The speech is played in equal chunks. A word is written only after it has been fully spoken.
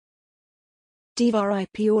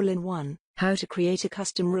SDVRIP all-in-one, how to create a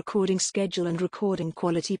custom recording schedule and recording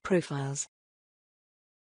quality profiles.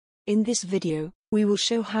 In this video, we will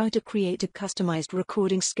show how to create a customized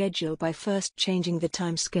recording schedule by first changing the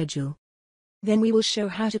time schedule. Then we will show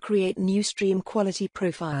how to create new stream quality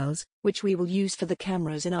profiles, which we will use for the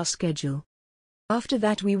cameras in our schedule. After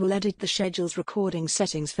that we will edit the schedule's recording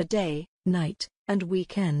settings for day, night, and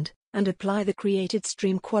weekend, and apply the created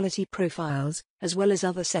stream quality profiles, as well as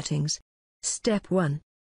other settings. Step 1.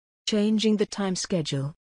 Changing the time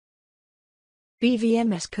schedule.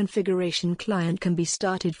 BVMS configuration client can be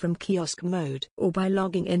started from kiosk mode or by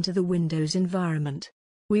logging into the Windows environment.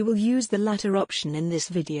 We will use the latter option in this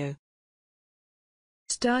video.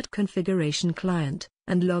 Start configuration client,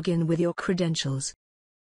 and log in with your credentials.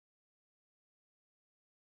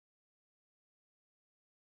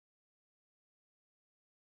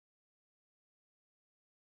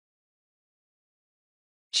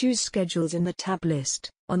 Choose Schedules in the tab list,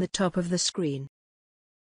 on the top of the screen.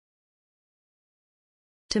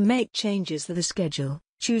 To make changes to the schedule,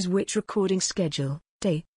 choose which recording schedule,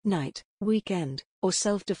 day, night, weekend, or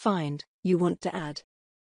self-defined, you want to add.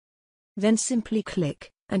 Then simply click,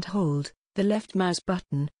 and hold, the left mouse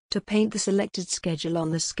button, to paint the selected schedule on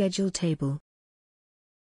the schedule table.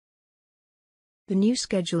 The new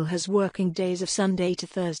schedule has working days of Sunday to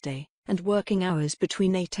Thursday, and working hours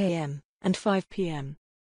between 8 a.m. and 5 p.m.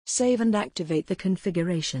 Save and activate the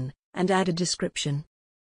configuration, and add a description.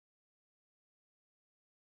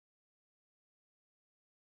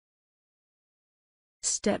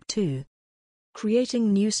 Step 2.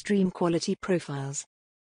 Creating new stream quality profiles.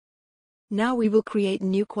 Now we will create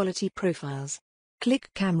new quality profiles. Click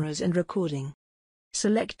Cameras and Recording.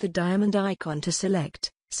 Select the diamond icon to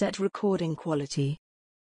set recording quality.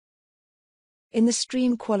 In the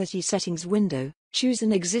Stream Quality Settings window, choose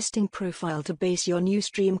an existing profile to base your new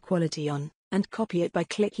stream quality on, and copy it by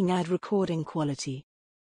clicking Add Recording Quality.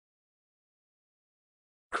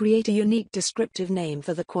 Create a unique descriptive name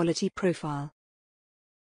for the quality profile.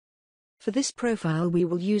 For this profile we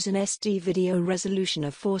will use an SD video resolution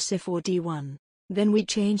of 4:4:1. Then we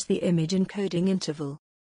change the image encoding interval.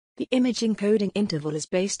 The image encoding interval is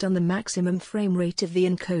based on the maximum frame rate of the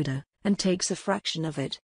encoder, and takes a fraction of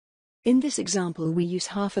it. In this example we use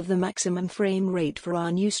half of the maximum frame rate for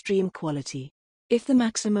our new stream quality. If the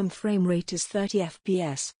maximum frame rate is 30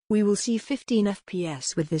 fps, we will see 15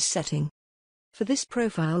 fps with this setting. For this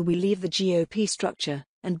profile we leave the GOP structure,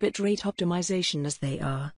 and bitrate optimization as they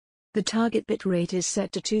are. The target bitrate is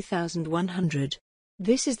set to 2100.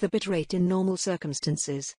 This is the bitrate in normal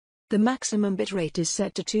circumstances. The maximum bitrate is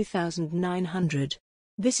set to 2900.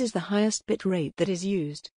 This is the highest bitrate that is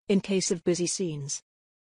used, in case of busy scenes.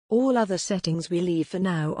 All other settings we leave for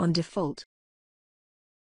now on default.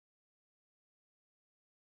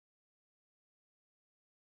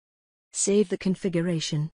 Save the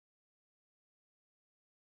configuration.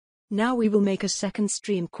 Now we will make a second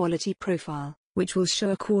stream quality profile, which will show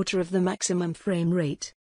a quarter of the maximum frame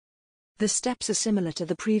rate. The steps are similar to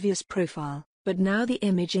the previous profile, but now the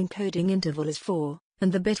image encoding interval is 4,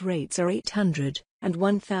 and the bit rates are 800 and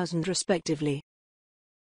 1000 respectively.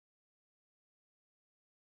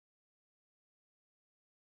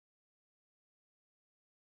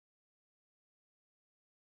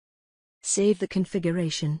 Save the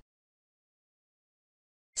configuration.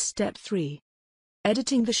 Step 3.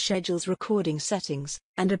 Editing the schedule's recording settings,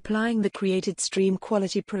 and applying the created stream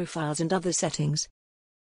quality profiles and other settings.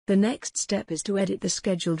 The next step is to edit the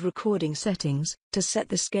scheduled recording settings, to set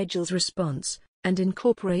the schedule's response, and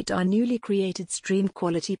incorporate our newly created stream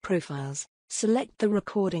quality profiles. Select the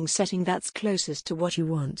recording setting that's closest to what you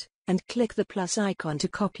want, and click the plus icon to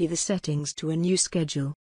copy the settings to a new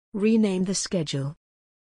schedule. Rename the schedule.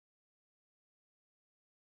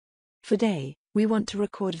 For day, we want to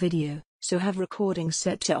record video, so have recording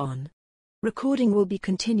set to on. Recording will be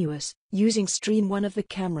continuous, using stream 1 of the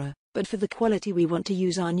camera, but for the quality we want to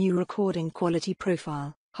use our new recording quality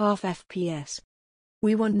profile, half FPS.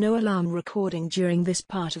 We want no alarm recording during this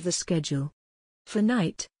part of the schedule. For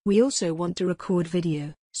night, we also want to record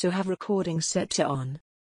video, so have recording set to on.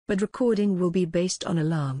 But recording will be based on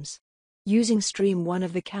alarms, using stream 1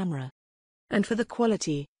 of the camera. And for the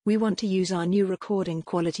quality, we want to use our new recording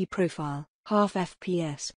quality profile, half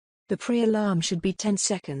FPS. The pre-alarm should be 10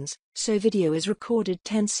 seconds, so video is recorded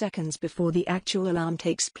 10 seconds before the actual alarm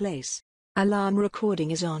takes place. Alarm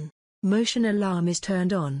recording is on. Motion alarm is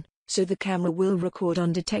turned on, so the camera will record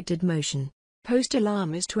on detected motion.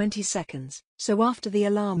 Post-alarm is 20 seconds, so after the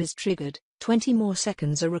alarm is triggered, 20 more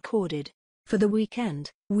seconds are recorded. For the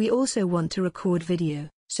weekend, we also want to record video,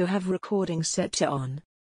 so have recording set to on.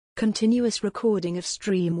 Continuous recording of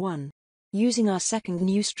stream 1. using our second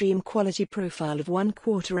new stream quality profile of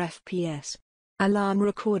 1/4 FPS. Alarm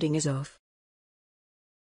recording is off.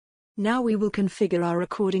 Now we will configure our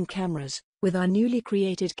recording cameras, with our newly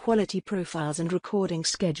created quality profiles and recording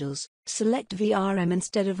schedules. Select VRM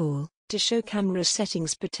instead of all, to show camera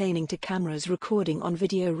settings pertaining to cameras recording on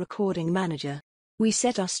Video Recording Manager. We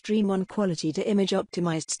set our Stream On quality to image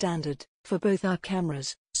optimized standard, for both our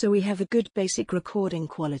cameras, so we have a good basic recording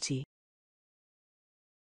quality.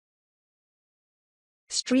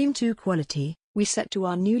 Stream 2 quality, we set to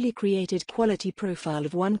our newly created quality profile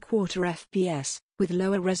of 1/4 FPS, with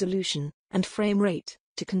lower resolution and frame rate,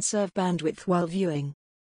 to conserve bandwidth while viewing.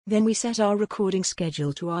 Then we set our recording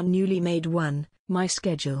schedule to our newly made one, My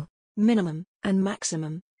Schedule. Minimum and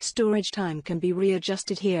maximum storage time can be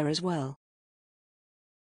readjusted here as well.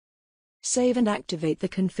 Save and activate the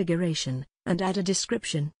configuration, and add a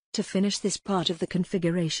description. To finish this part of the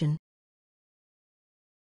configuration,